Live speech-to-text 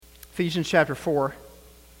Ephesians chapter 4,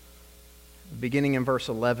 beginning in verse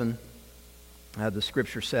 11, the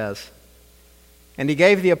scripture says, "And he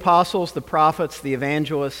gave the apostles, the prophets, the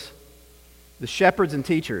evangelists, the shepherds and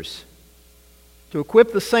teachers, to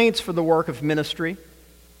equip the saints for the work of ministry,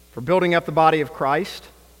 for building up the body of Christ,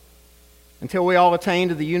 until we all attain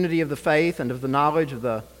to the unity of the faith and of the knowledge of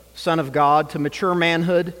the Son of God, to mature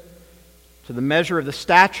manhood, to the measure of the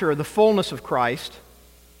stature of the fullness of Christ,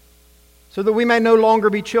 so that we may no longer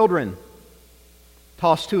be children,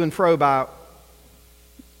 tossed to and fro by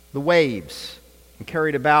the waves and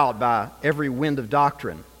carried about by every wind of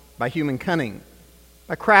doctrine, by human cunning,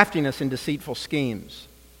 by craftiness and deceitful schemes.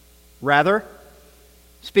 Rather,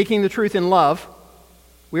 speaking the truth in love,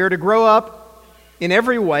 we are to grow up in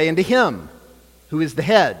every way into Him who is the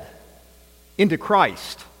head, into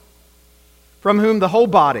Christ, from whom the whole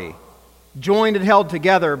body, joined and held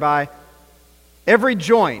together by every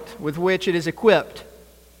joint with which it is equipped,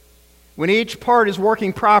 when each part is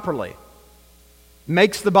working properly,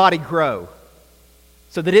 makes the body grow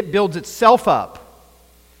so that it builds itself up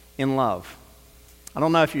in love." I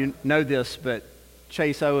don't know if you know this, but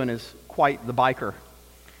Chase Owen is quite the biker.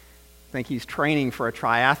 I think he's training for a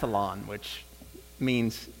triathlon, which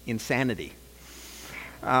means insanity.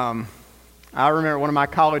 I remember one of my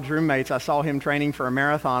college roommates, I saw him training for a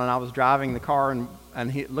marathon, and I was driving the car,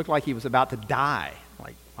 and he looked like he was about to die.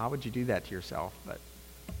 Like, why would you do that to yourself? But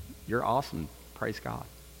you're awesome. Praise God.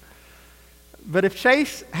 But if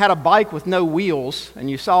Chase had a bike with no wheels, and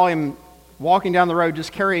you saw him walking down the road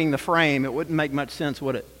just carrying the frame, it wouldn't make much sense,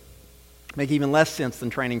 would it? Make even less sense than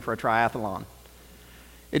training for a triathlon.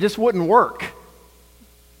 It just wouldn't work.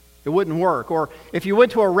 It wouldn't work. Or if you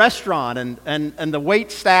went to a restaurant and the wait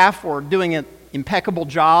staff were doing an impeccable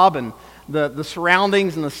job and the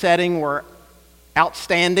surroundings and the setting were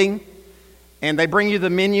outstanding, and they bring you the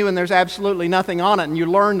menu and there's absolutely nothing on it, and you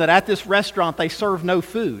learn that at this restaurant they serve no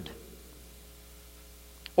food.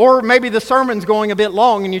 Or maybe the sermon's going a bit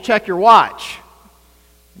long and you check your watch.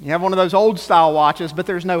 You have one of those old style watches, but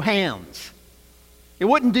there's no hands. It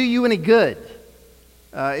wouldn't do you any good.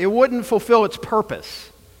 It wouldn't fulfill its purpose.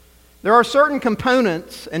 There are certain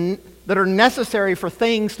components that are necessary for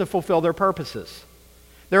things to fulfill their purposes.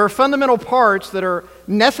 There are fundamental parts that are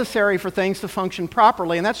necessary for things to function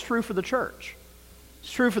properly, and that's true for the church.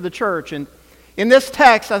 It's true for the church. And in this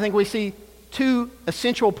text, I think we see two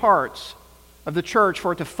essential parts of the church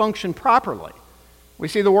for it to function properly. We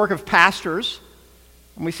see the work of pastors,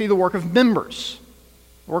 and we see the work of members.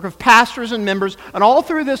 The work of pastors and members. And all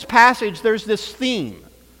through this passage, there's this theme,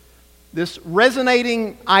 this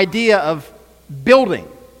resonating idea of building,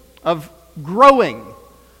 of growing,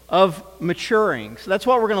 of maturing. So that's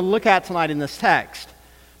what we're going to look at tonight in this text.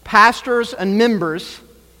 Pastors and members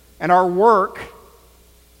and our work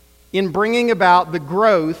in bringing about the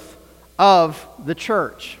growth of the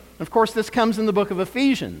church. Of course, this comes in the book of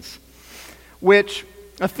Ephesians, which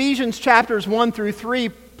Ephesians chapters 1 through 3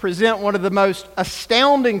 present one of the most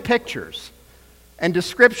astounding pictures and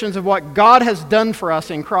descriptions of what God has done for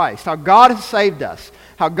us in Christ, how God has saved us,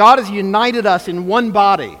 how God has united us in one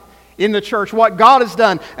body in the church, what God has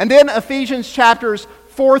done. And then Ephesians chapters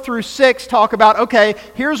 4 through 6 talk about, okay,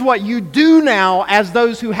 here's what you do now as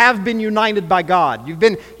those who have been united by God. You've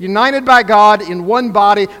been united by God in one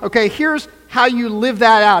body. Okay, here's how you live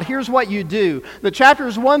that out. Here's what you do. The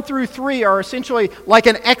chapters 1 through 3 are essentially like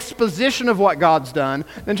an exposition of what God's done.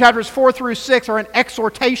 Then chapters 4 through 6 are an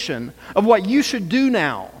exhortation of what you should do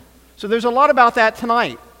now. So there's a lot about that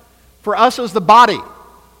tonight for us as the body,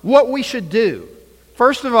 what we should do.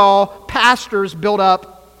 First of all, pastors build up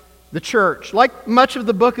the church. Like much of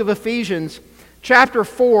the book of Ephesians, chapter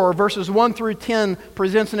 4, verses 1 through 10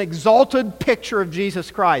 presents an exalted picture of Jesus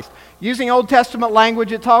Christ. Using Old Testament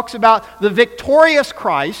language, it talks about the victorious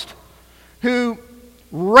Christ who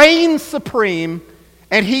reigns supreme,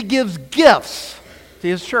 and He gives gifts to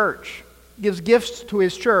His church. He gives gifts to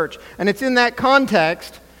His church. And it's in that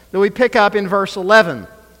context that we pick up in verse 11,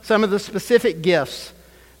 some of the specific gifts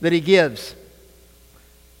that He gives.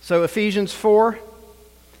 So Ephesians 4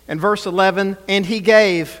 and verse 11, "And He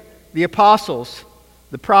gave the apostles,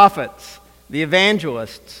 the prophets, the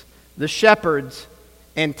evangelists, the shepherds,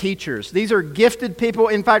 and teachers." These are gifted people.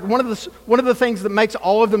 In fact, one of the things that makes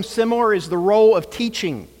all of them similar is the role of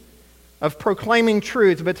teaching, of proclaiming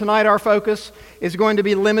truth. But tonight our focus is going to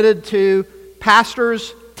be limited to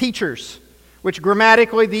pastors, teachers, which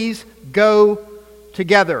grammatically these go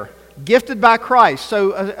together. Gifted by Christ.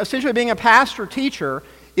 So essentially being a pastor, teacher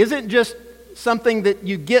isn't just something that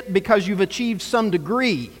you get because you've achieved some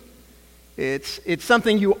degree. It's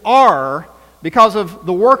something you are because of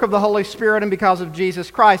the work of the Holy Spirit and because of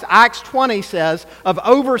Jesus Christ. Acts 20 says of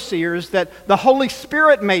overseers that the Holy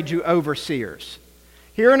Spirit made you overseers.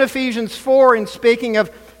 Here in Ephesians 4, in speaking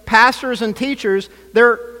of pastors and teachers,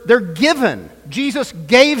 they're given. Jesus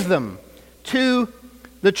gave them to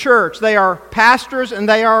the church. They are pastors and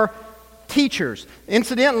they are teachers.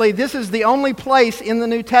 Incidentally, this is the only place in the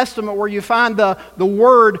New Testament where you find the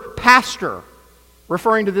word pastor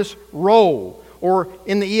referring to this role. Or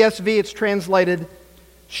in the ESV, it's translated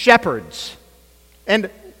shepherds. And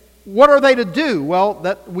what are they to do?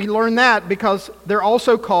 Well, we learn that because they're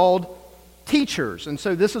also called teachers. And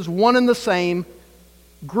so this is one and the same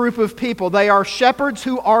group of people. They are shepherds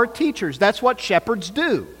who are teachers. That's what shepherds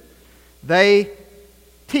do. They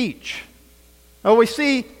teach. Well, we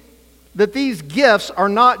see that these gifts are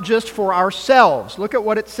not just for ourselves. Look at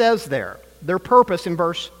what it says there. Their purpose in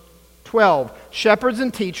verse 12. Shepherds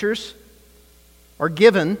and teachers are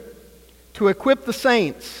given to equip the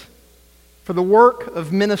saints for the work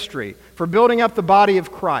of ministry, for building up the body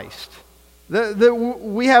of Christ.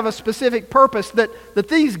 We have a specific purpose that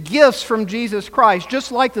these gifts from Jesus Christ,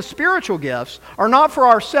 just like the spiritual gifts, are not for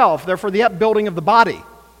ourselves. They're for the upbuilding of the body.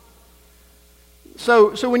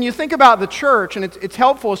 So when you think about the church, and it's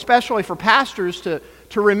helpful especially for pastors to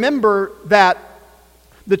remember that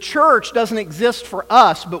the church doesn't exist for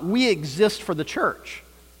us, but we exist for the church.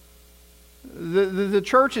 The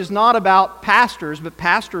church is not about pastors, but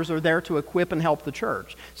pastors are there to equip and help the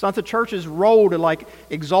church. It's not the church's role to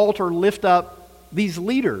exalt or lift up these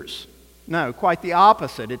leaders. No, quite the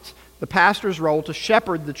opposite. It's the pastor's role to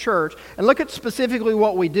shepherd the church. And look at specifically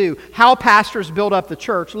what we do, how pastors build up the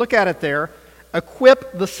church. Look at it there.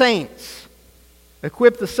 Equip the saints.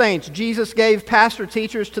 Equip the saints. Jesus gave pastor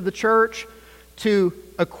teachers to the church to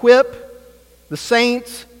equip the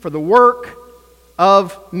saints for the work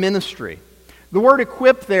of ministry. The word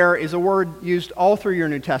equip there is a word used all through your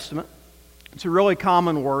New Testament. It's a really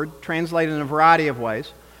common word, translated in a variety of ways.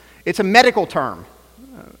 It's a medical term.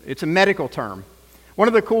 It's a medical term. One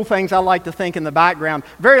of the cool things I like to think in the background,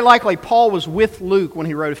 very likely Paul was with Luke when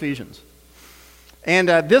he wrote Ephesians. And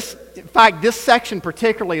this section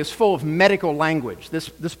particularly is full of medical language.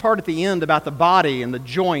 This part at the end about the body and the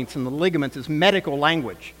joints and the ligaments is medical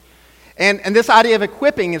language. And this idea of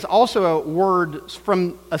equipping is also a word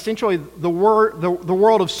from essentially the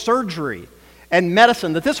world of surgery and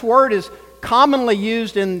medicine. That this word is commonly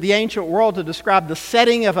used in the ancient world to describe the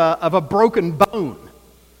setting of a broken bone.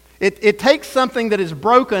 It takes something that is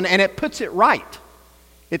broken and it puts it right.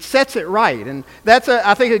 It sets it right. And that's,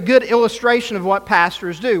 I think, a good illustration of what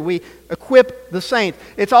pastors do. We equip the saints.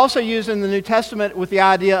 It's also used in the New Testament with the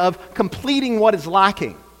idea of completing what is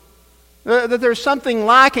lacking. That there's something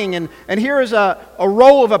lacking, and here is a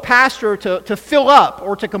role of a pastor to fill up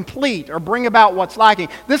or to complete or bring about what's lacking.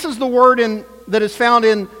 This is the word that is found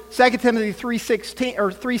in 2 Timothy 3:16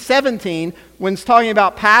 or 3:17 when it's talking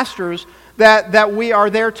about pastors that we are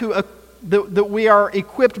there that we are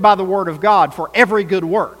equipped by the Word of God for every good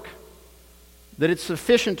work. That it's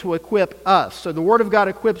sufficient to equip us. So the Word of God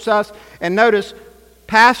equips us, and notice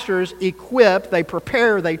pastors equip, they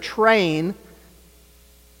prepare, they train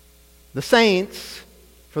the saints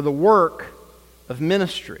for the work of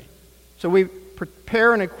ministry. So we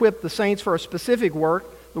prepare and equip the saints for a specific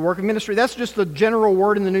work, the work of ministry. That's just the general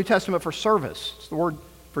word in the New Testament for service. It's the word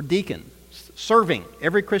for deacon, serving.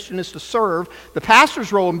 Every Christian is to serve. The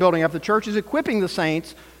pastor's role in building up the church is equipping the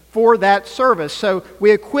saints for that service. So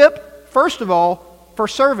we equip, first of all, for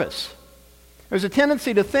service. There's a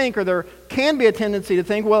tendency to think, or there can be a tendency to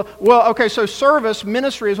think, well, okay, so service,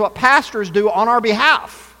 ministry is what pastors do on our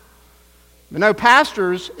behalf. But no,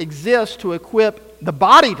 pastors exist to equip the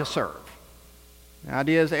body to serve. The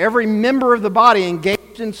idea is every member of the body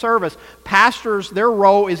engaged in service, pastors, their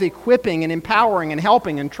role is equipping and empowering and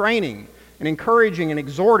helping and training and encouraging and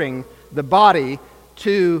exhorting the body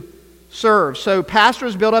to serve. So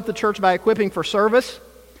pastors build up the church by equipping for service.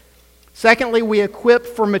 Secondly, we equip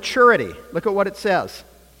for maturity. Look at what it says.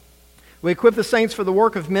 We equip the saints for the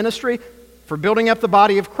work of ministry, for building up the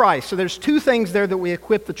body of Christ. So there's two things there that we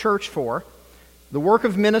equip the church for. The work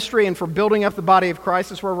of ministry and for building up the body of Christ.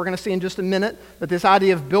 That's where we're going to see in just a minute that this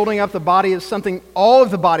idea of building up the body is something all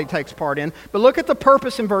of the body takes part in. But look at the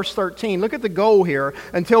purpose in verse 13. Look at the goal here.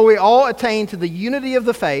 Until we all attain to the unity of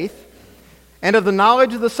the faith and of the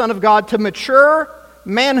knowledge of the Son of God, to mature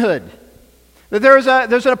manhood. That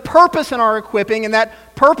there's a purpose in our equipping, and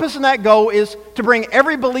that purpose and that goal is to bring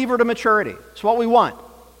every believer to maturity. It's what we want.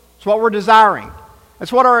 It's what we're desiring.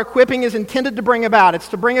 That's what our equipping is intended to bring about. It's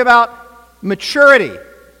to bring about maturity,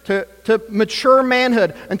 to mature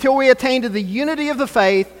manhood, until we attain to the unity of the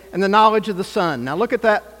faith and the knowledge of the Son. Now look at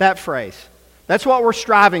that phrase. That's what we're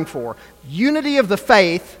striving for. Unity of the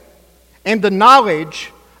faith and the knowledge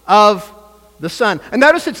of the Son. And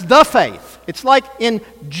notice it's the faith. It's like in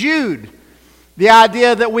Jude, the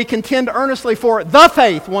idea that we contend earnestly for the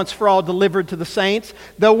faith once for all delivered to the saints.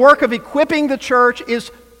 The work of equipping the church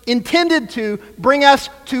is intended to bring us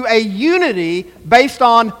to a unity based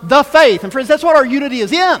on the faith. And friends, that's what our unity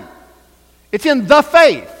is in. It's in the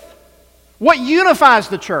faith. What unifies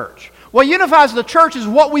the church? What unifies the church is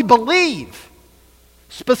what we believe,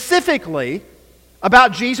 specifically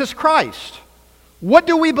about Jesus Christ. What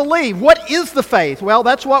do we believe? What is the faith? Well,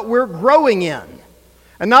 that's what we're growing in.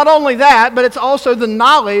 And not only that, but it's also the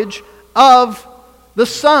knowledge of the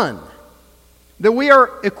Son that we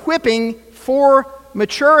are equipping for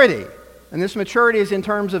maturity. And this maturity is in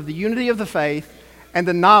terms of the unity of the faith and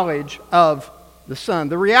the knowledge of the Son.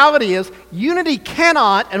 The reality is, unity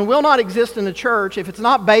cannot and will not exist in the church if it's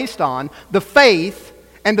not based on the faith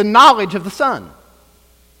and the knowledge of the Son.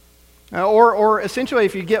 Or essentially,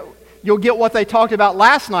 you'll get what they talked about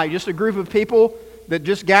last night, just a group of people that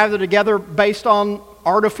just gather together based on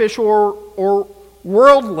artificial or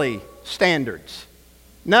worldly standards.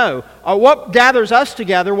 No. What gathers us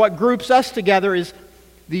together, what groups us together is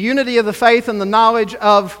the unity of the faith and the knowledge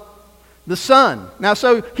of the Son. Now,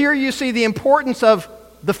 so here you see the importance of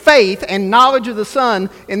the faith and knowledge of the Son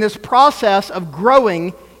in this process of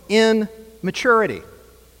growing in maturity.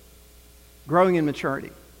 Growing in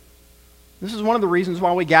maturity. This is one of the reasons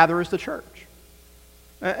why we gather as the church.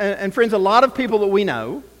 And friends, a lot of people that we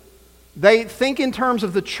know, they think in terms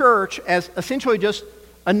of the church as essentially just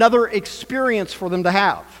another experience for them to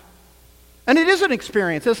have. And it is an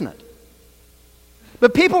experience, isn't it?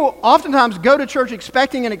 But people oftentimes go to church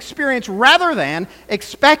expecting an experience rather than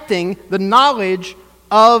expecting the knowledge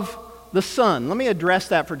of the Son. Let me address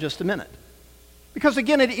that for just a minute. Because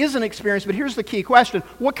again, it is an experience, but here's the key question.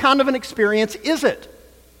 What kind of an experience is it?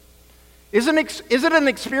 Is it an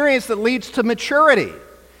experience that leads to maturity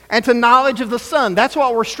and to knowledge of the Son? That's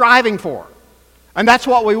what we're striving for. And that's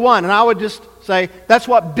what we want. And I would just say that's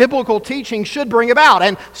what biblical teaching should bring about,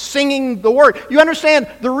 and singing the Word. You understand,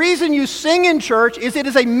 the reason you sing in church is it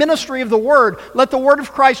is a ministry of the Word. Let the Word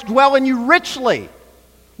of Christ dwell in you richly.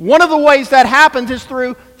 One of the ways that happens is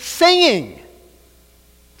through singing.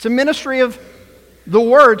 It's a ministry of the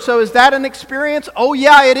Word. So is that an experience? Oh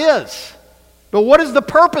yeah, it is. But what is the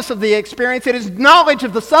purpose of the experience? It is knowledge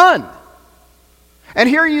of the Son. And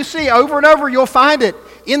here you see, over and over, you'll find it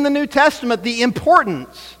in the New Testament, the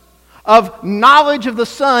importance of knowledge of the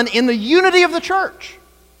Son in the unity of the church.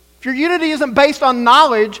 If your unity isn't based on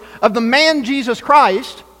knowledge of the man Jesus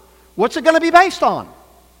Christ, what's it going to be based on?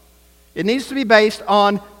 It needs to be based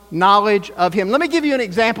on knowledge of Him. Let me give you an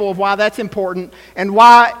example of why that's important and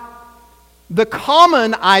why the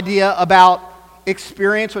common idea about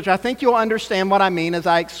experience, which I think you'll understand what I mean as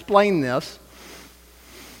I explain this,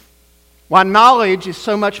 why knowledge is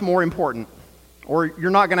so much more important, or you're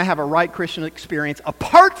not going to have a right Christian experience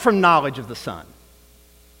apart from knowledge of the Son.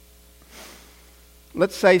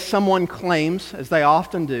 Let's say someone claims, as they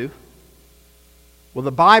often do, well,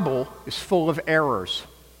 the Bible is full of errors.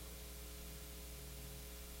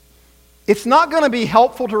 It's not going to be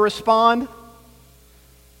helpful to respond,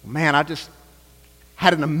 man, I just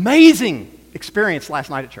had an amazing experience last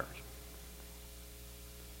night at church.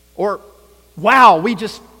 Or, wow,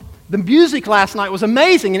 the music last night was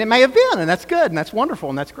amazing, and it may have been, and that's good, and that's wonderful,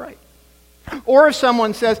 and that's great. Or if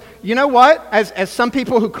someone says, you know what, as some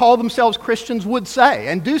people who call themselves Christians would say,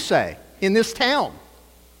 and do say, in this town.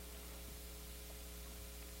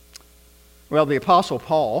 Well, the Apostle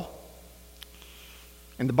Paul,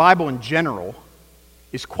 and the Bible in general,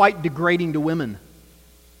 is quite degrading to women.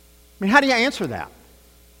 I mean, how do you answer that?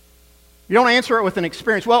 You don't answer it with an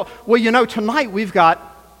experience. Well, you know, tonight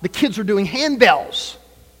the kids are doing handbells.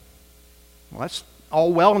 Well, that's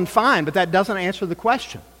all well and fine, but that doesn't answer the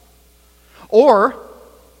question. Or,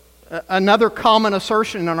 another common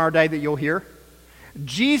assertion in our day that you'll hear,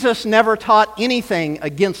 Jesus never taught anything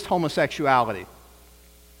against homosexuality.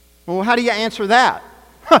 Well, how do you answer that?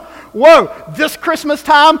 Whoa, this Christmas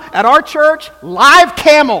time at our church, live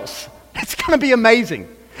camels. It's going to be amazing.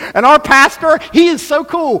 And our pastor, he is so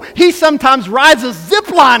cool. He sometimes rides a zip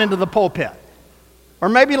line into the pulpit. Or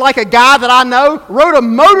maybe like a guy that I know rode a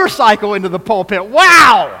motorcycle into the pulpit.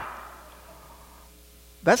 Wow!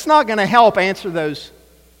 That's not going to help answer those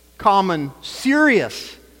common,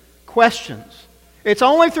 serious questions. It's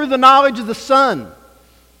only through the knowledge of the Son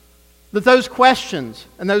that those questions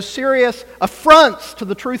and those serious affronts to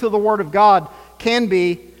the truth of the Word of God can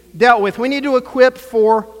be dealt with. We need to equip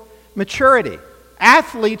for maturity.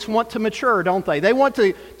 Athletes want to mature, don't they? They want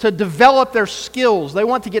to develop their skills. They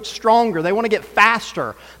want to get stronger. They want to get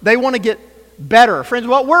faster. They want to get better. Friends,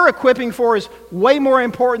 what we're equipping for is way more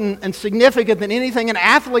important and significant than anything an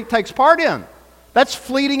athlete takes part in. That's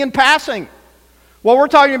fleeting and passing. What we're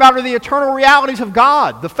talking about are the eternal realities of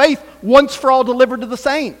God, the faith once for all delivered to the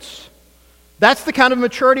saints. That's the kind of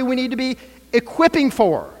maturity we need to be equipping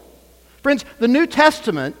for. Friends, the New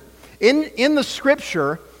Testament, in the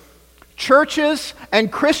Scripture, churches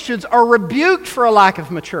and Christians are rebuked for a lack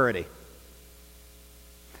of maturity.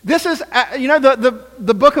 This is,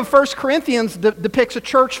 the book of 1 Corinthians depicts a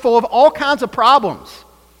church full of all kinds of problems.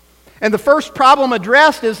 And the first problem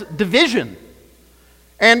addressed is division.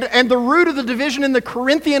 And the root of the division in the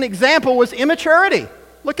Corinthian example was immaturity.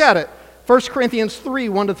 Look at it. 1 Corinthians 3,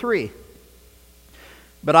 1-3.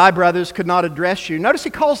 But I, brothers, could not address you. Notice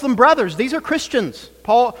he calls them brothers. These are Christians.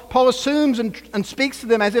 Paul assumes and speaks to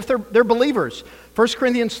them as if they're believers. 1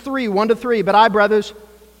 Corinthians 3, 1-3. But I, brothers,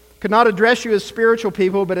 could not address you as spiritual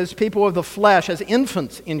people, but as people of the flesh, as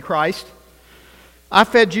infants in Christ. I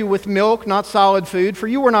fed you with milk, not solid food, for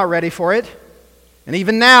you were not ready for it. And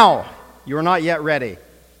even now, you are not yet ready,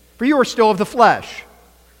 for you are still of the flesh.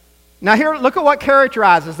 Now here, look at what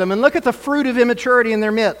characterizes them, and look at the fruit of immaturity in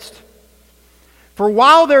their midst. For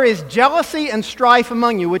while there is jealousy and strife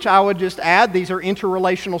among you, which I would just add, these are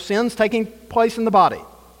interrelational sins taking place in the body.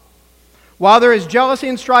 While there is jealousy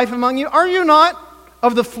and strife among you, are you not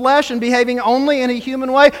of the flesh and behaving only in a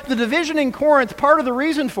human way? The division in Corinth, part of the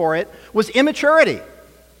reason for it was immaturity.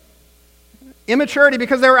 Immaturity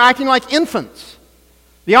because they were acting like infants.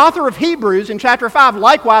 The author of Hebrews in chapter 5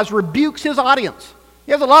 likewise rebukes his audience.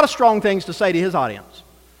 He has a lot of strong things to say to his audience.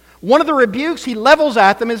 One of the rebukes he levels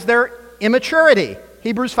at them is their immaturity.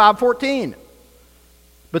 Hebrews 5:14.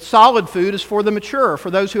 But solid food is for the mature,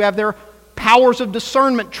 for those who have their powers of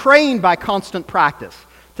discernment trained by constant practice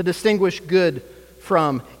to distinguish good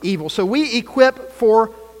from evil. So we equip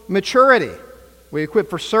for maturity. We equip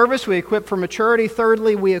for service. We equip for maturity.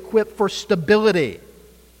 Thirdly, we equip for stability.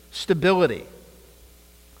 Stability.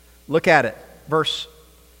 Look at it. Verse,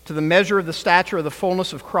 to the measure of the stature of the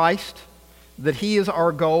fullness of Christ, that He is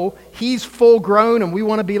our goal. He's full grown and we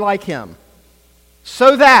want to be like Him.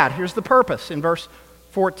 So that, here's the purpose in verse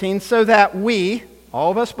 14, so that we,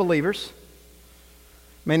 all of us believers,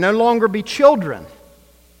 may no longer be children.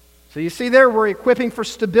 So you see there, we're equipping for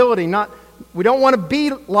stability. We don't want to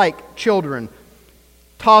be like children,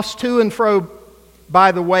 tossed to and fro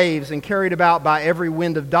by the waves and carried about by every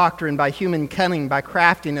wind of doctrine, by human cunning, by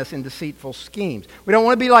craftiness and deceitful schemes. We don't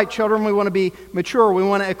want to be like children. We want to be mature. We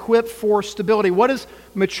want to equip for stability. What does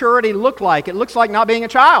maturity look like? It looks like not being a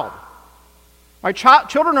child. Right?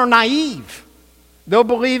 Children are naive. They'll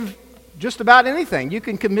believe just about anything. You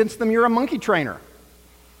can convince them you're a monkey trainer.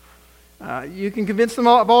 You can convince them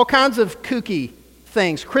of all kinds of kooky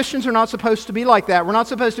things. Christians are not supposed to be like that. We're not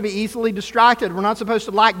supposed to be easily distracted. We're not supposed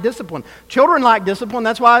to lack discipline. Children lack discipline.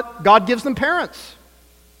 That's why God gives them parents.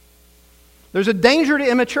 There's a danger to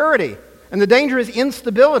immaturity, and the danger is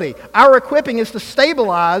instability. Our equipping is to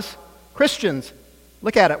stabilize Christians.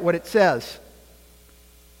 Look at it, what it says.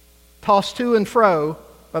 Tossed to and fro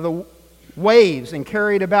by the waves and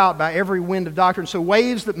carried about by every wind of doctrine. So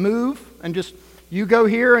waves that move and just you go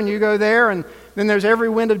here and you go there, and then there's every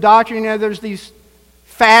wind of doctrine. There's these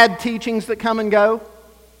fad teachings that come and go.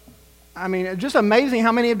 I mean, it's just amazing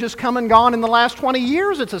how many have just come and gone in the last 20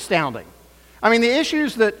 years. It's astounding. I mean, the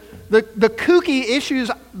issues that, the kooky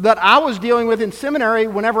issues that I was dealing with in seminary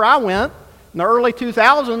whenever I went in the early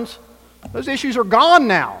 2000s, those issues are gone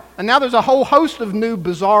now. And now there's a whole host of new,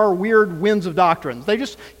 bizarre, weird winds of doctrines. They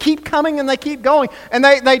just keep coming and they keep going. And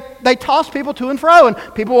they toss people to and fro. And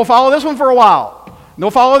people will follow this one for a while. And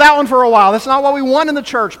they'll follow that one for a while. That's not what we want in the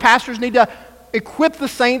church. Pastors need to equip the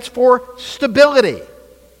saints for stability.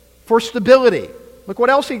 For stability. Look what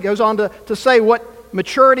else he goes on to say, what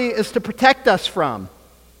maturity is to protect us from.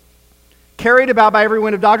 Carried about by every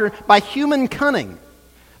wind of doctrine, by human cunning.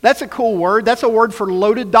 That's a cool word. That's a word for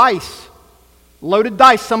loaded dice. Loaded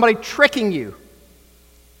dice, somebody tricking you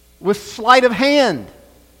with sleight of hand.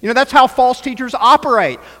 You know, that's how false teachers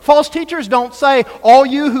operate. False teachers don't say, all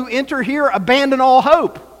you who enter here abandon all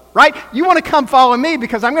hope. Right? You want to come follow me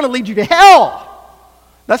because I'm going to lead you to hell.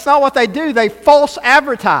 That's not what they do. They false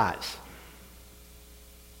advertise.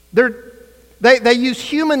 They use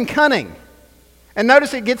human cunning. And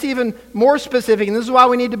notice it gets even more specific, and this is why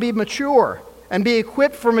we need to be mature and be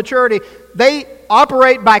equipped for maturity. They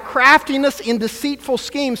operate by craftiness in deceitful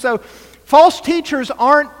schemes. So false teachers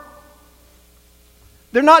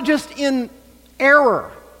they're not just in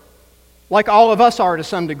error like all of us are to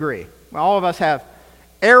some degree. All of us have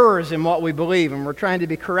errors in what we believe, and we're trying to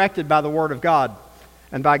be corrected by the Word of God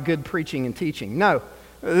and by good preaching and teaching. No.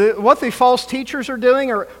 What the false teachers are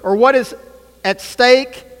doing, or what is at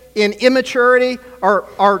stake in immaturity,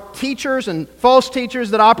 are teachers and false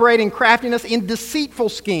teachers that operate in craftiness, in deceitful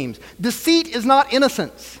schemes. Deceit is not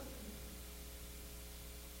innocence.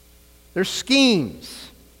 They're schemes.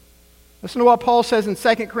 Listen to what Paul says in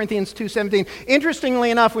 2 Corinthians 2:17.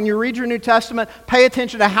 Interestingly enough, when you read your New Testament, pay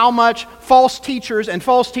attention to how much false teachers and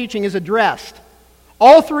false teaching is addressed.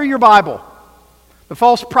 All through your Bible. The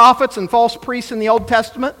false prophets and false priests in the Old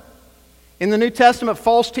Testament. In the New Testament,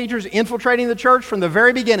 false teachers infiltrating the church from the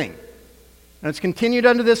very beginning. And it's continued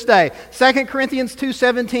unto this day. 2 Corinthians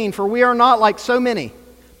 2:17, for we are not like so many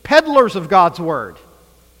peddlers of God's word,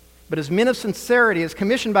 but as men of sincerity, as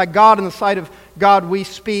commissioned by God in the sight of God, we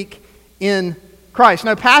speak in Christ.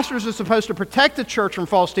 Now, pastors are supposed to protect the church from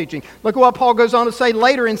false teaching. Look at what Paul goes on to say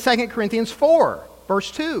later in 2 Corinthians 4,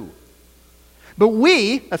 verse 2. But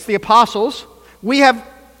we, that's the apostles, we have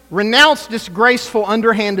renounced disgraceful,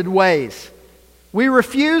 underhanded ways. We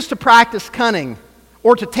refuse to practice cunning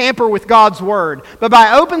or to tamper with God's word, but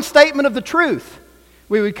by open statement of the truth,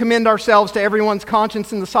 we would commend ourselves to everyone's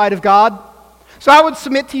conscience in the sight of God. So I would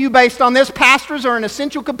submit to you, based on this, pastors are an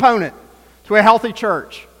essential component to a healthy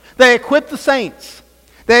church. They equip the saints.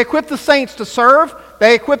 They equip the saints to serve.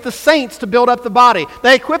 They equip the saints to build up the body.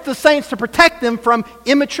 They equip the saints to protect them from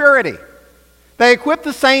immaturity. They equip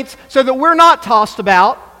the saints so that we're not tossed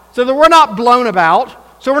about, so that we're not blown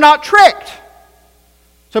about, so we're not tricked.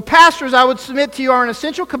 So pastors, I would submit to you, are an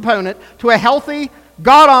essential component to a healthy,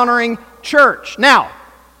 God-honoring church. Now,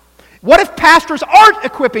 what if pastors aren't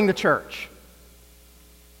equipping the church?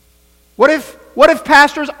 What if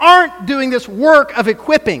pastors aren't doing this work of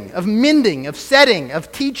equipping, of mending, of setting,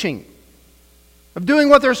 of teaching, of doing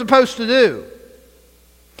what they're supposed to do?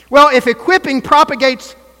 Well, if equipping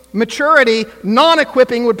propagates maturity,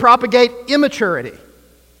 non-equipping would propagate immaturity.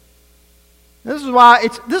 This is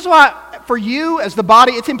why for you as the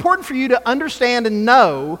body, it's important for you to understand and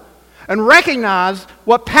know and recognize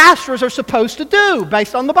what pastors are supposed to do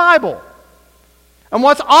based on the Bible. And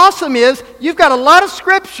what's awesome is you've got a lot of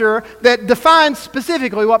scripture that defines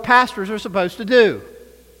specifically what pastors are supposed to do.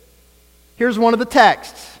 Here's one of the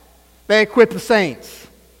texts. They equip the saints.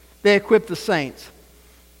 They equip the saints.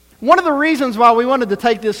 One of the reasons why we wanted to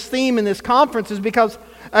take this theme in this conference is because,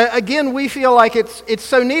 again, we feel like it's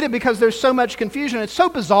so needed because there's so much confusion. It's so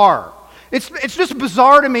bizarre. It's just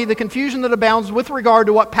bizarre to me, the confusion that abounds with regard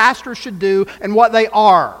to what pastors should do and what they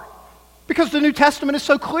are. Because the New Testament is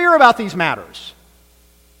so clear about these matters.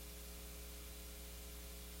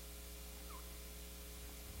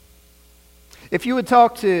 If you would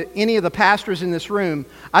talk to any of the pastors in this room,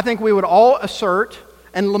 I think we would all assert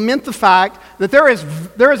and lament the fact that there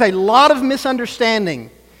is a lot of misunderstanding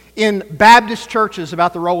in Baptist churches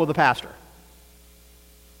about the role of the pastor.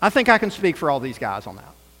 I think I can speak for all these guys on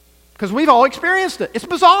that. Because we've all experienced it. It's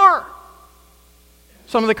bizarre,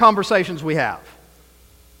 some of the conversations we have.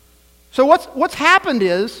 So what's happened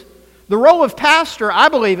is the role of pastor, I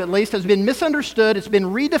believe at least, has been misunderstood. It's been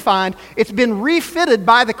redefined. It's been refitted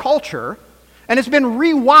by the culture. And it's been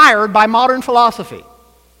rewired by modern philosophy.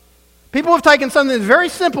 People have taken something that's very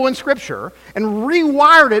simple in Scripture and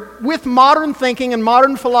rewired it with modern thinking and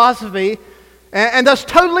modern philosophy and thus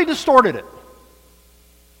totally distorted it.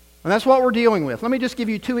 And that's what we're dealing with. Let me just give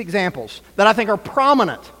you two examples that I think are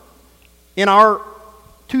prominent in our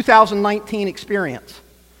 2019 experience.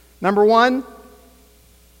 Number one,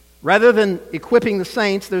 rather than equipping the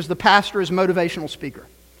saints, there's the pastor as motivational speaker.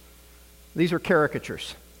 These are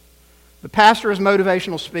caricatures. The pastor is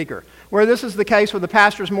motivational speaker. Where this is the case, where the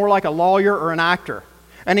pastor is more like a lawyer or an actor.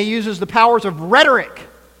 And he uses the powers of rhetoric,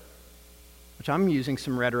 which I'm using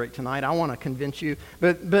some rhetoric tonight. I want to convince you.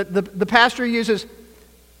 But the pastor uses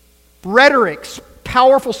rhetoric,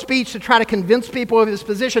 powerful speech to try to convince people of his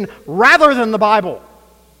position rather than the Bible.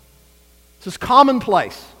 This is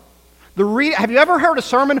commonplace. Have you ever heard a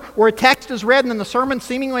sermon where a text is read and then the sermon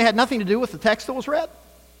seemingly had nothing to do with the text that was read?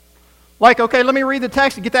 Like, okay, let me read the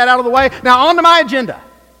text and get that out of the way. Now, on to my agenda.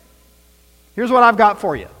 Here's what I've got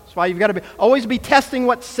for you. That's why you've got to always be testing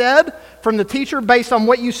what's said from the teacher based on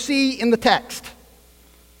what you see in the text.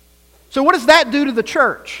 So what does that do to the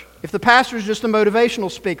church if the pastor is just a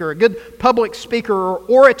motivational speaker, a good public speaker or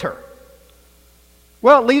orator?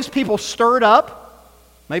 Well, it leaves people stirred up,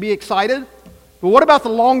 maybe excited. But what about the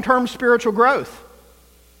long-term spiritual growth?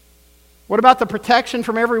 What about the protection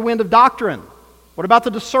from every wind of doctrine? What about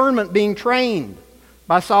the discernment being trained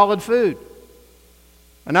by solid food?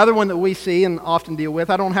 Another one that we see and often deal with,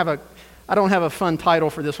 I don't have a fun title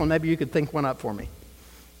for this one. Maybe you could think one up for me.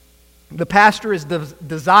 The pastor is the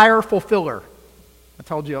desire fulfiller. I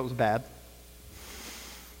told you it was bad.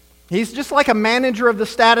 He's just like a manager of the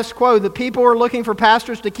status quo. The people are looking for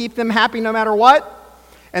pastors to keep them happy no matter what.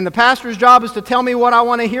 And the pastor's job is to tell me what I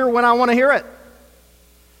want to hear when I want to hear it.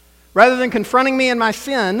 Rather than confronting me in my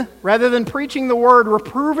sin, rather than preaching the word,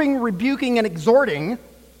 reproving, rebuking, and exhorting,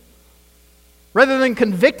 rather than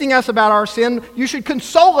convicting us about our sin, you should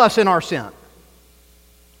console us in our sin.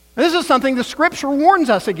 This is something the Scripture warns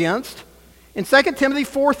us against in 2 Timothy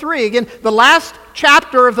 4:3. Again, the last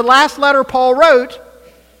chapter of the last letter Paul wrote,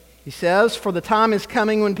 he says, "For the time is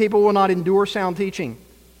coming when people will not endure sound teaching,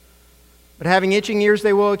 but having itching ears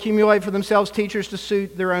they will accumulate for themselves teachers to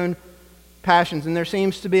suit their own passions." And there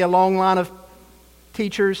seems to be a long line of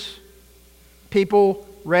teachers, people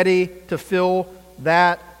ready to fill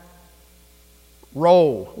that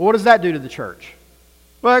role. What does that do to the church?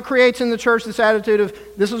 Well, it creates in the church this attitude of,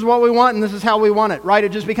 this is what we want and this is how we want it, right?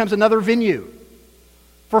 It just becomes another venue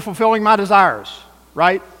for fulfilling my desires,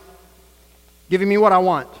 right? Giving me what I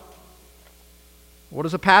want. What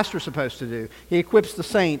is a pastor supposed to do? He equips the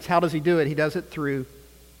saints. How does he do it? He does it through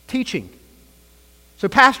teaching. So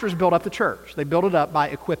pastors build up the church. They build it up by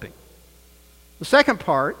equipping. The second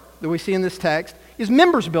part that we see in this text is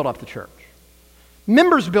members build up the church.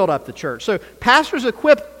 Members build up the church. So pastors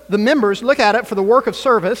equip the members, look at it, for the work of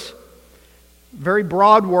service. Very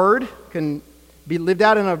broad word, can be lived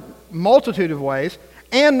out in a multitude of ways.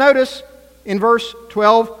 And notice in verse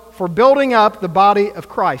 12, for building up the body of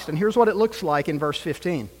Christ. And here's what it looks like in verse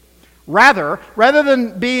 15. Rather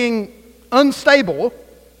than being unstable,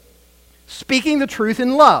 speaking the truth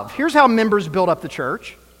in love. Here's how members build up the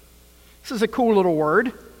church. This is a cool little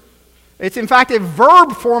word. It's in fact a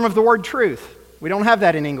verb form of the word truth. We don't have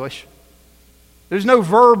that in English. There's no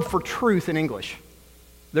verb for truth in English.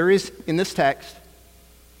 There is in this text.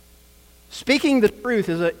 Speaking the truth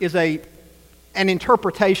is an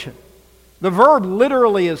interpretation. The verb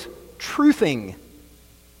literally is truthing.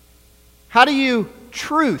 How do you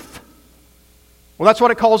truth? Well, that's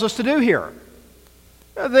what it calls us to do here.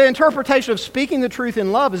 The interpretation of speaking the truth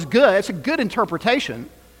in love is good. It's a good interpretation.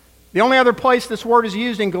 The only other place this word is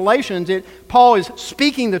used in Galatians, Paul is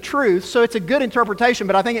speaking the truth, so it's a good interpretation,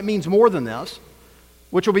 but I think it means more than this,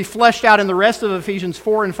 which will be fleshed out in the rest of Ephesians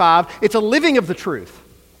 4 and 5. It's a living of the truth.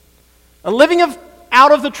 A living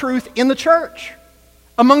out of the truth in the church,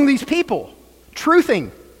 among these people,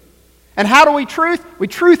 truthing. And how do we truth? We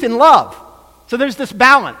truth in love. So there's this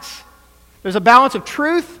balance. There's a balance of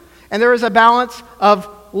truth, and there is a balance of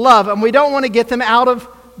love, and we don't want to get them out of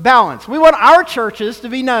balance. We want our churches to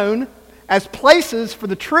be known as places for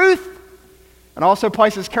the truth and also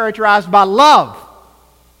places characterized by love.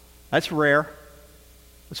 That's rare.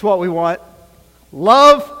 That's what we want.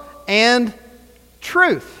 Love and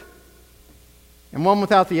truth. And one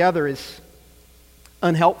without the other is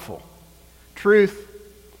unhelpful. Truth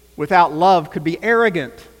without love could be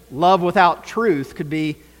arrogant. Love without truth could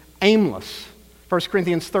be aimless. 1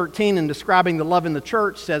 Corinthians 13, in describing the love in the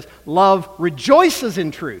church, says, love rejoices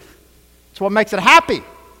in truth. It's what makes it happy.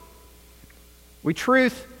 We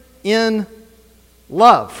truth in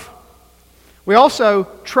love. We also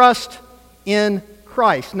trust in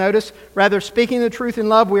Christ. Notice, rather speaking the truth in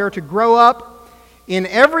love, we are to grow up in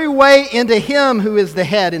every way into Him who is the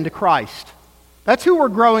head, into Christ. That's who we're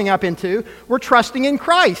growing up into. We're trusting in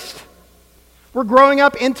Christ. We're growing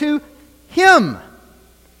up into Him.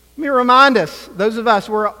 Let me remind us, those of us,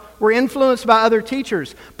 we're influenced by other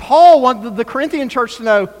teachers. Paul wanted the Corinthian church to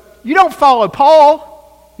know, you don't follow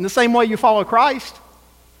Paul in the same way you follow Christ.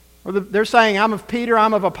 Or they're saying, I'm of Peter,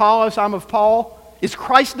 I'm of Apollos, I'm of Paul. Is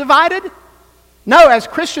Christ divided? No, as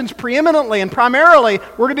Christians preeminently and primarily,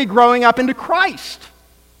 we're to be growing up into Christ.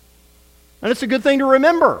 And it's a good thing to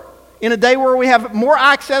remember in a day where we have more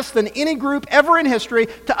access than any group ever in history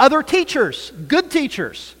to other teachers, good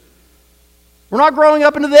teachers. We're not growing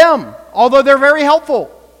up into them, although they're very helpful.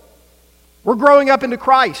 We're growing up into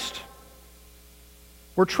Christ.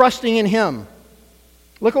 We're trusting in Him.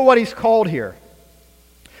 Look at what He's called here.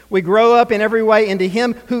 We grow up in every way into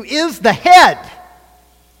Him who is the head.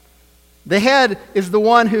 The head is the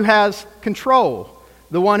one who has control,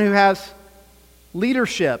 the one who has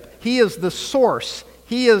leadership. He is the source.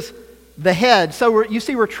 He is the head. So you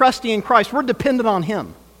see, we're trusting in Christ. We're dependent on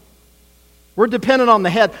Him. We're dependent on the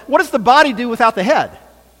head. What does the body do without the head?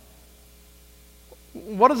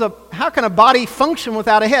 How can a body function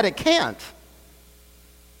without a head? It can't.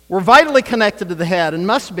 We're vitally connected to the head and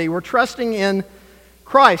must be. We're trusting in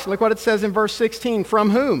Christ. Look what it says in verse 16. From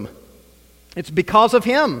whom? It's because of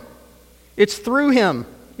Him. It's through Him.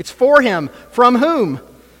 It's for Him. From whom?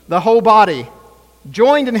 The whole body,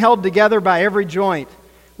 joined and held together by every joint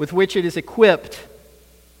with which it is equipped,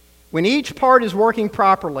 when each part is working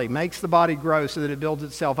properly, makes the body grow so that it builds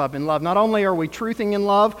itself up in love. Not only are we truthing in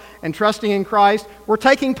love and trusting in Christ, we're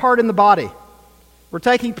taking part in the body. We're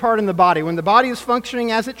taking part in the body. When the body is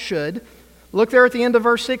functioning as it should, look there at the end of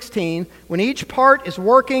verse 16, when each part is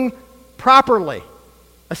working properly.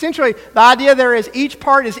 Essentially, the idea there is each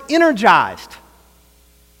part is energized.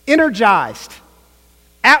 Energized.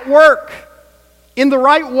 At work. In the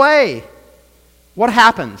right way. What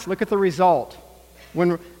happens? Look at the result.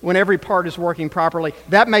 When every part is working properly,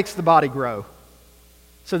 that makes the body grow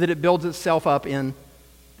so that it builds itself up in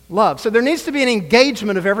love. So there needs to be an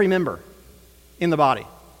engagement of every member in the body.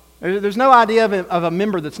 There's no idea of a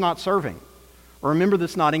member that's not serving or a member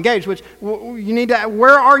that's not engaged, which you need to,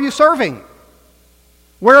 where are you serving?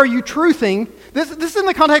 Where are you truthing? This is in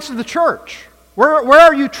the context of the church. Where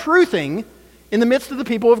are you truthing in the midst of the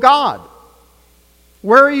people of God?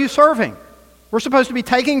 Where are you serving? We're supposed to be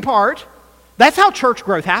taking part. That's how church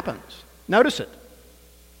growth happens. Notice it.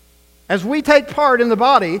 As we take part in the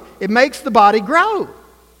body, it makes the body grow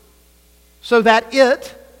so that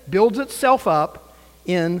it builds itself up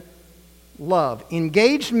in love.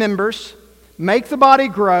 Engaged members make the body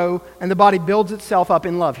grow, and the body builds itself up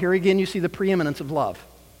in love. Here again, you see the preeminence of love.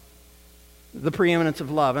 The preeminence of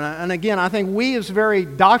love. And again, I think we as very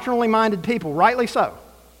doctrinally minded people, rightly so,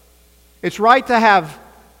 it's right to have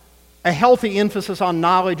a healthy emphasis on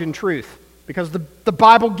knowledge and truth, because the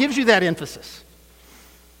Bible gives you that emphasis.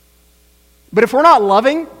 But if we're not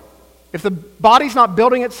loving, if the body's not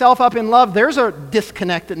building itself up in love, there's a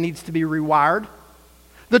disconnect that needs to be rewired.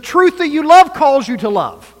 The truth that you love calls you to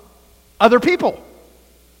love other people.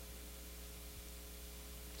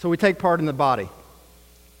 So we take part in the body.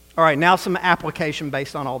 All right, now some application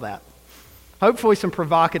based on all that. Hopefully some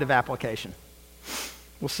provocative application.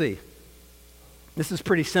 We'll see. This is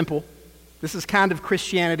pretty simple. This is kind of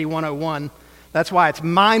Christianity 101. That's why it's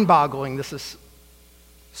mind-boggling. This is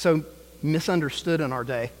so misunderstood in our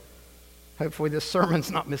day. Hopefully this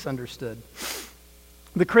sermon's not misunderstood.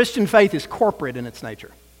 The Christian faith is corporate in its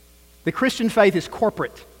nature. The Christian faith is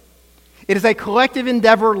corporate. It is a collective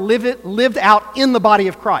endeavor lived out in the body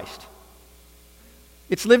of Christ.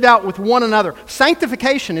 It's lived out with one another.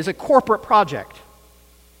 Sanctification is a corporate project.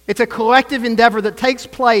 It's a collective endeavor that takes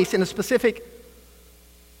place in a specific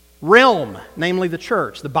realm, namely the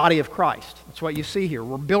church, the body of Christ. That's what you see here.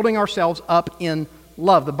 We're building ourselves up in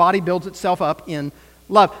love. The body builds itself up in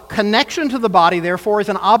love. Connection to the body, therefore, is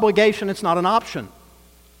an obligation. It's not an option.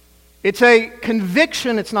 It's a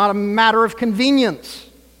conviction. It's not a matter of convenience.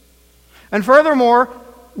 And furthermore,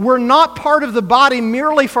 we're not part of the body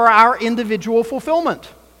merely for our individual fulfillment.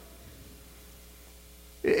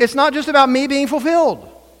 It's not just about me being fulfilled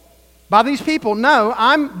by these people. No,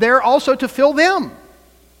 I'm there also to fill them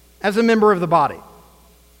as a member of the body.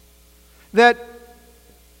 That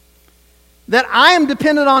I am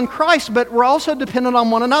dependent on Christ, but we're also dependent on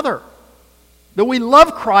one another. That we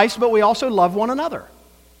love Christ, but we also love one another.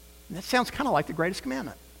 And that sounds kind of like the greatest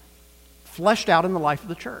commandment, fleshed out in the life of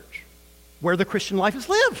the church, where the Christian life is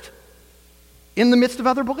lived, in the midst of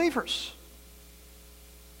other believers.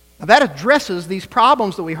 Now that addresses these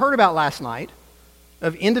problems that we heard about last night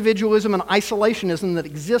of individualism and isolationism that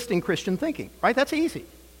exist in Christian thinking, right? That's easy.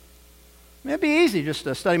 It'd be easy just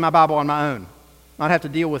to study my Bible on my own, not have to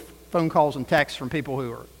deal with phone calls and texts from people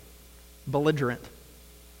who are belligerent.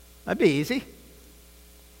 That'd be easy.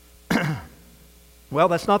 Well,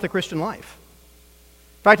 that's not the Christian life.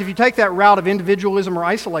 In fact, if you take that route of individualism or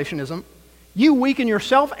isolationism, you weaken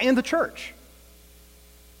yourself and the church.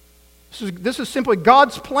 This is simply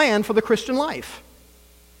God's plan for the Christian life.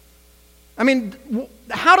 I mean,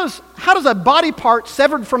 how does a body part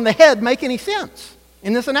severed from the head make any sense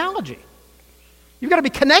in this analogy? You've got to be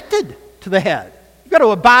connected to the head. You've got to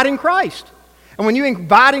abide in Christ. And when you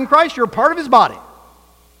abide in Christ, you're a part of His body.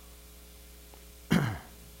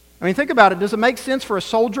 I mean, think about it. Does it make sense for a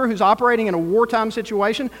soldier who's operating in a wartime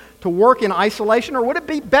situation to work in isolation? Or would it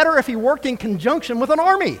be better if he worked in conjunction with an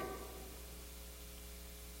army?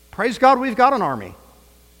 Praise God, we've got an army.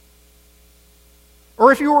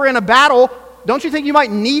 Or if you were in a battle, don't you think you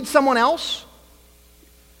might need someone else?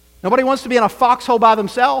 Nobody wants to be in a foxhole by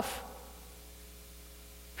themselves.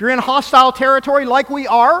 If you're in hostile territory like we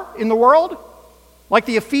are in the world, like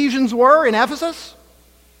the Ephesians were in Ephesus,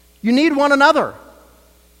 you need one another.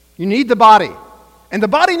 You need the body. And the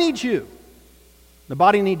body needs you. The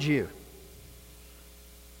body needs you.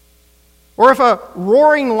 Or if a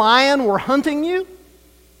roaring lion were hunting you,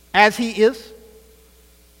 as he is,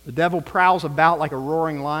 the devil prowls about like a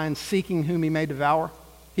roaring lion, seeking whom he may devour.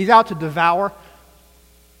 He's out to devour.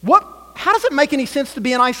 How does it make any sense to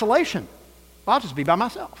be in isolation? I'll just be by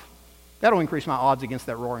myself. That'll increase my odds against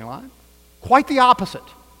that roaring lion. Quite the opposite.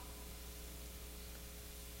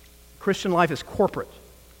 Christian life is corporate.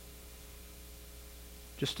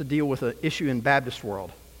 Just to deal with an issue in Baptist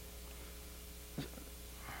world.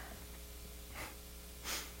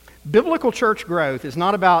 Biblical church growth is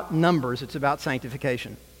not about numbers, it's about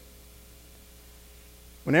sanctification.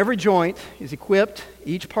 When every joint is equipped,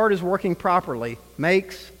 each part is working properly,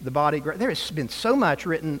 makes the body grow. There has been so much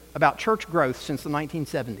written about church growth since the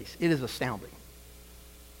 1970s. It is astounding.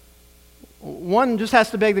 One just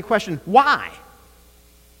has to beg the question, why?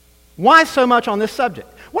 Why so much on this subject?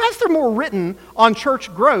 Why is there more written on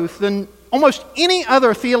church growth than almost any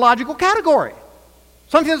other theological category?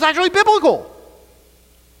 Something that's actually biblical.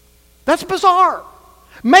 That's bizarre.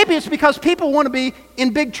 Maybe it's because people want to be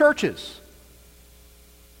in big churches.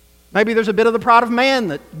 Maybe there's a bit of the pride of man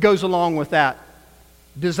that goes along with that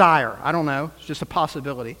desire. I don't know. It's just a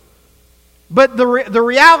possibility. But the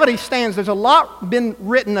reality stands. There's a lot been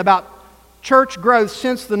written about church growth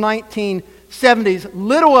since the 1970s.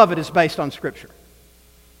 Little of it is based on Scripture.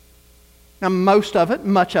 Now, most of it,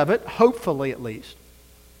 much of it, hopefully at least,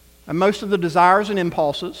 and most of the desires and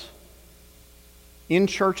impulses in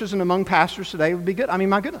churches and among pastors today would be good. I mean,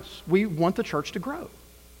 my goodness, we want the church to grow.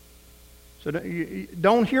 So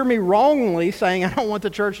don't hear me wrongly saying I don't want the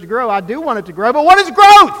church to grow. I do want it to grow, but what is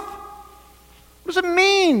growth? What does it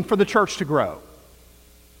mean for the church to grow?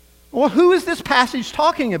 Well, who is this passage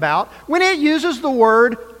talking about when it uses the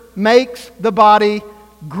word makes the body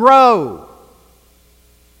grow?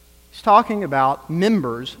 It's talking about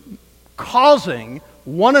members causing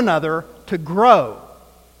one another to grow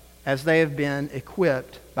as they have been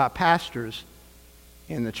equipped by pastors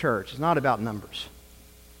in the church. It's not about numbers.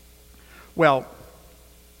 Well,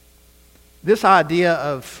 this idea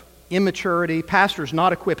of immaturity, pastors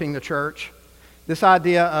not equipping the church, this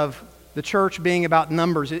idea of the church being about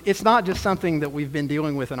numbers, it's not just something that we've been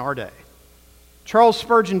dealing with in our day. Charles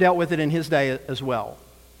Spurgeon dealt with it in his day as well.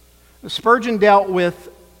 Spurgeon dealt with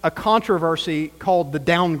a controversy called the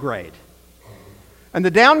downgrade. And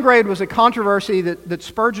the downgrade was a controversy that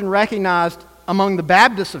Spurgeon recognized among the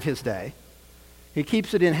Baptists of his day. He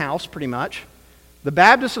keeps it in-house pretty much. The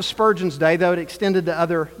Baptists of Spurgeon's day, though it extended to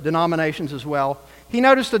other denominations as well, he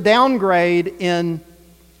noticed a downgrade in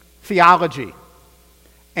theology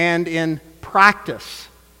and in practice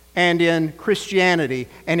and in Christianity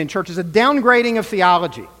and in churches. A downgrading of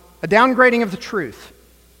theology, a downgrading of the truth.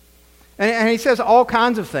 And he says all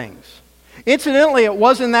kinds of things. Incidentally, it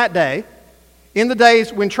was in that day, in the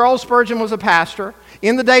days when Charles Spurgeon was a pastor,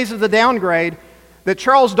 in the days of the downgrade, that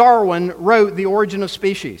Charles Darwin wrote The Origin of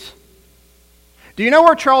Species. Do you know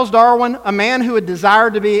where Charles Darwin, a man who had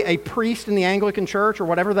desired to be a priest in the Anglican Church, or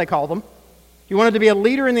whatever they call them, he wanted to be a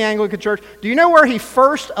leader in the Anglican Church, do you know where he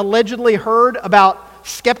first allegedly heard about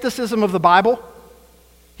skepticism of the Bible?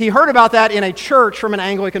 He heard about that in a church from an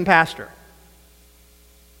Anglican pastor.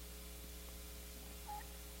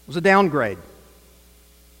 It was a downgrade.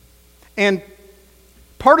 And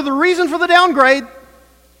part of the reason for the downgrade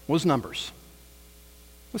was numbers.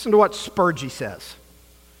 Listen to what Spurgeon says.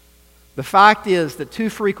 The fact is that too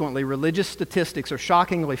frequently religious statistics are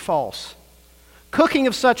shockingly false. Cooking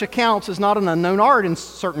of such accounts is not an unknown art in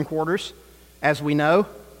certain quarters, as we know.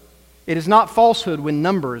 It is not falsehood when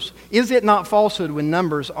numbers. Is it not falsehood when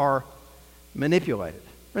numbers are manipulated?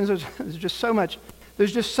 Friends, there's just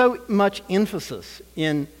so much emphasis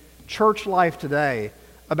in church life today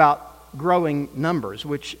about growing numbers,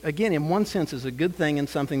 which again, in one sense, is a good thing and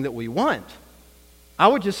something that we want. I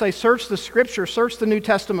would just say search the Scripture, search the New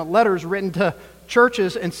Testament letters written to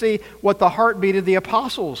churches and see what the heartbeat of the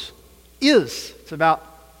apostles is. It's about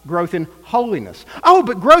growth in holiness. Oh,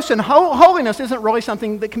 but growth in holiness isn't really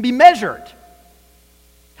something that can be measured.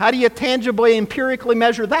 How do you tangibly, empirically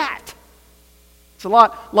measure that? It's a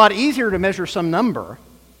lot easier to measure some number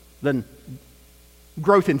than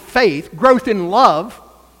growth in faith, growth in love.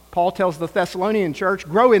 Paul tells the Thessalonian church,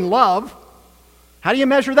 grow in love. How do you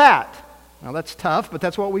measure that? Well, that's tough, but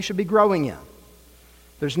that's what we should be growing in.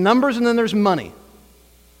 There's numbers and then there's money.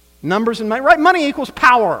 Numbers and money, right? Money equals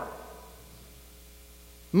power.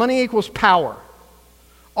 Money equals power.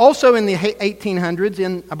 Also in the 1800s,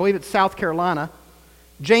 in, I believe it's South Carolina,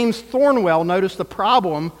 James Thornwell noticed the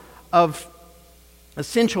problem of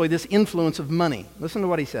essentially this influence of money. Listen to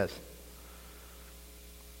what he says.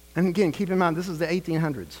 And again, keep in mind, this is the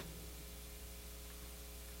 1800s.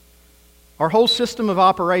 Our whole system of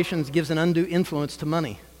operations gives an undue influence to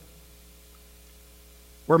money.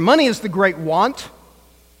 Where money is the great want,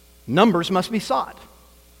 numbers must be sought.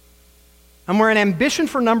 And where an ambition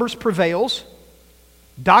for numbers prevails,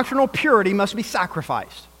 doctrinal purity must be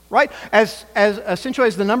sacrificed. right? As essentially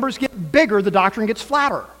as the numbers get bigger, the doctrine gets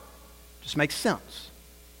flatter. Just makes sense.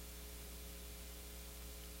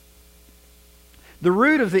 The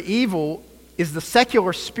root of the evil is the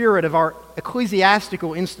secular spirit of our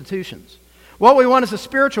ecclesiastical institutions. What we want is a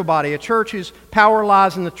spiritual body, a church whose power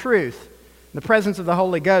lies in the truth, in the presence of the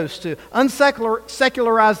Holy Ghost. To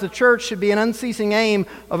unsecularize the church should be an unceasing aim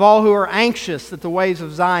of all who are anxious that the ways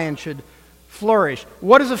of Zion should flourish.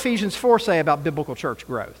 What does Ephesians 4 say about biblical church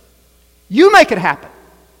growth? You make it happen.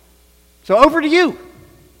 So over to you.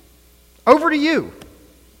 Over to you.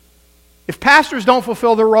 If pastors don't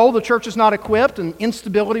fulfill their role, the church is not equipped and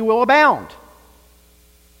instability will abound.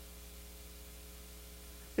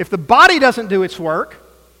 If the body doesn't do its work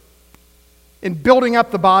in building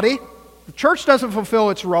up the body, the church doesn't fulfill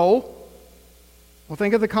its role, well,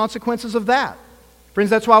 think of the consequences of that. Friends,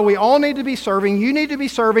 that's why we all need to be serving. You need to be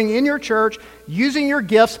serving in your church, using your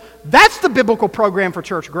gifts. That's the biblical program for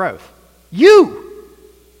church growth. You.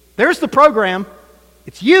 There's the program.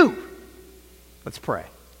 It's you. Let's pray.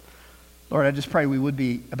 Lord, I just pray we would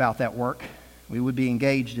be about that work. We would be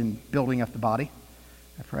engaged in building up the body.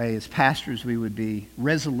 I pray as pastors we would be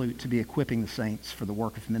resolute to be equipping the saints for the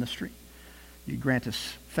work of ministry. You grant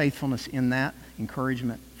us faithfulness in that,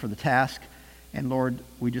 encouragement for the task. And Lord,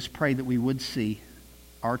 we just pray that we would see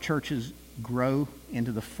our churches grow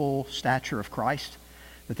into the full stature of Christ,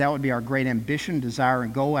 that would be our great ambition, desire,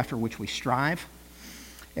 and goal after which we strive.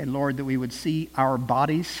 And Lord, that we would see our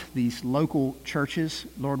bodies, these local churches,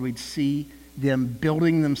 Lord, we'd see them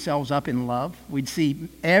building themselves up in love. We'd see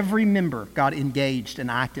every member, God, engaged and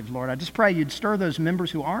active, Lord. I just pray you'd stir those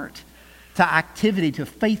members who aren't to activity, to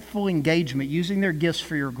faithful engagement, using their gifts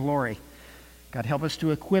for your glory. God, help us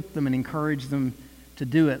to equip them and encourage them to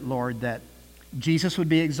do it, Lord, that Jesus would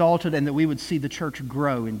be exalted and that we would see the church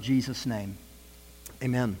grow in Jesus' name.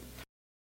 Amen.